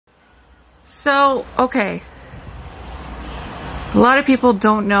So, okay. A lot of people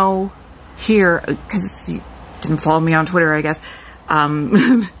don't know here, because you didn't follow me on Twitter, I guess,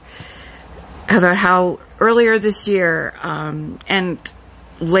 about how earlier this year and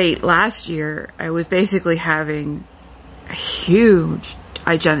late last year, I was basically having a huge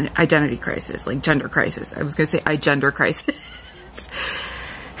identity crisis, like gender crisis. I was going to say gender crisis.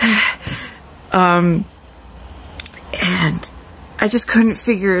 And I just couldn't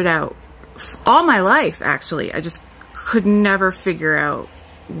figure it out. All my life, actually, I just could never figure out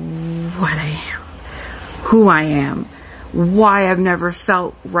what I am, who I am, why I've never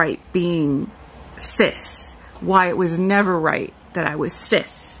felt right being cis, why it was never right that I was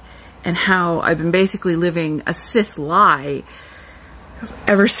cis, and how I've been basically living a cis lie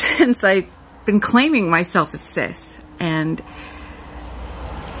ever since I've been claiming myself as cis. And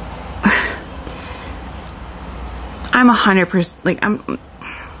I'm 100%, like, I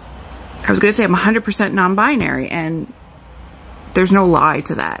was going to say I'm 100% non-binary, and there's no lie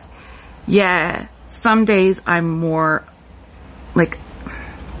to that. Yeah, some days I'm more, like,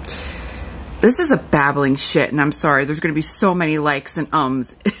 this is a babbling shit, and I'm sorry, there's going to be so many likes and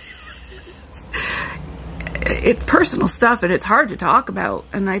ums. It's personal stuff, and it's hard to talk about,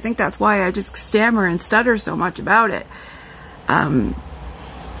 and I think that's why I just stammer and stutter so much about it. But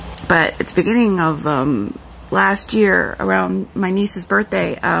at the beginning of last year, around my niece's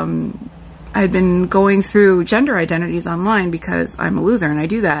birthday, I had been going through gender identities online because I'm a loser and I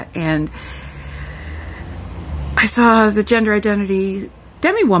do that, and I saw the gender identity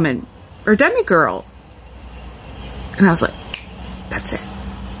demi-woman or demi-girl, and I was like, that's it.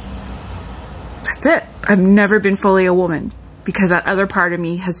 That's it. I've never been fully a woman because that other part of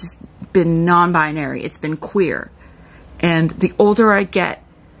me has just been non-binary. It's been queer. And the older I get,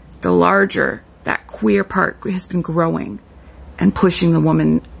 the larger that queer part has been growing and pushing the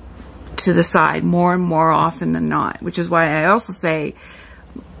woman to the side more and more often than not, which is why I also say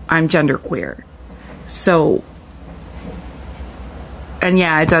I'm genderqueer. So, and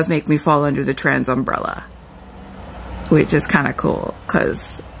yeah, it does make me fall under the trans umbrella, which is kind of cool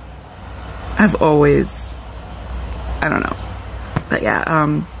because I've always, I don't know, but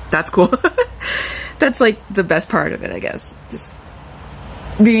yeah, that's cool. That's like the best part of it, I guess. Just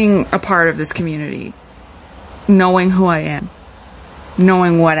being a part of this community, knowing who I am,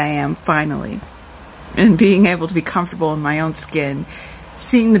 knowing what I am finally, and being able to be comfortable in my own skin,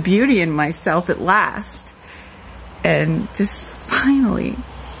 seeing the beauty in myself at last, and just finally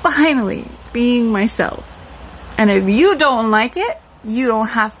being myself. And if you don't like it, you don't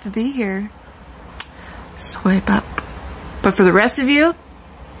have to be here. Swipe up. But for the rest of you,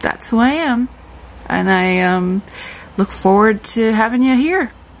 that's who I am. And I look forward to having you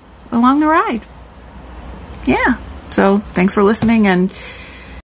here along the ride. Yeah. So thanks for listening, and